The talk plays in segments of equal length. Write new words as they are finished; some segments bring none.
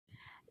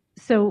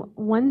So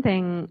one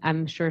thing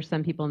I'm sure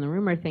some people in the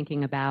room are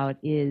thinking about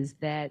is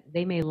that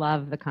they may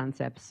love the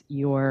concepts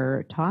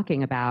you're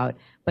talking about,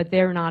 but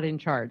they're not in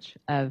charge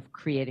of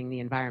creating the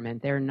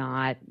environment. They're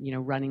not,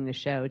 running the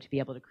show to be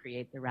able to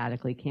create the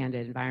radically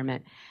candid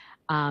environment.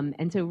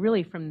 And so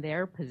really from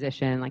their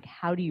position, like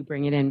how do you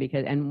bring it in?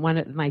 And one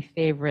of my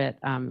favorite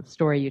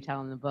story you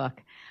tell in the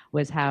book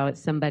was how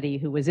somebody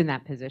who was in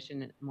that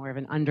position, more of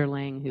an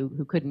underling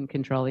who couldn't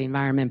control the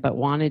environment but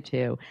wanted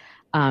to,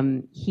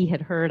 he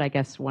had heard, I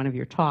guess, one of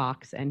your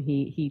talks, and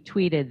he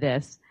tweeted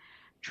this: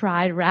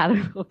 tried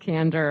radical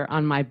candor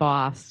on my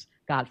boss,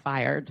 got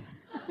fired.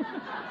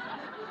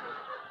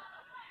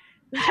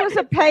 This was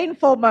a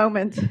painful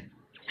moment.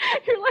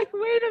 You're like,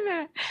 wait a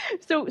minute.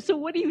 So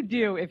what do you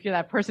do if you're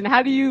that person?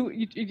 How do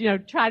you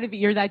try to be,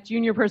 you're that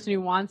junior person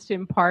who wants to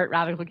impart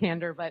radical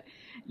candor, but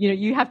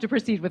you have to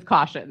proceed with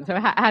caution. So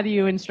how do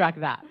you instruct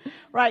that?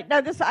 Right. No,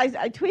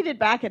 I tweeted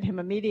back at him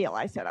immediately.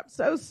 I said, I'm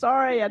so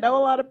sorry. I know a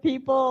lot of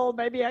people.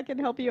 Maybe I can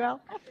help you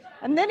out.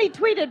 And then he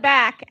tweeted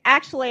back,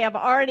 actually, I've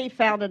already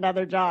found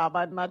another job.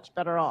 I'm much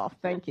better off.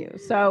 Thank you.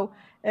 So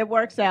it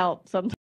works out sometimes.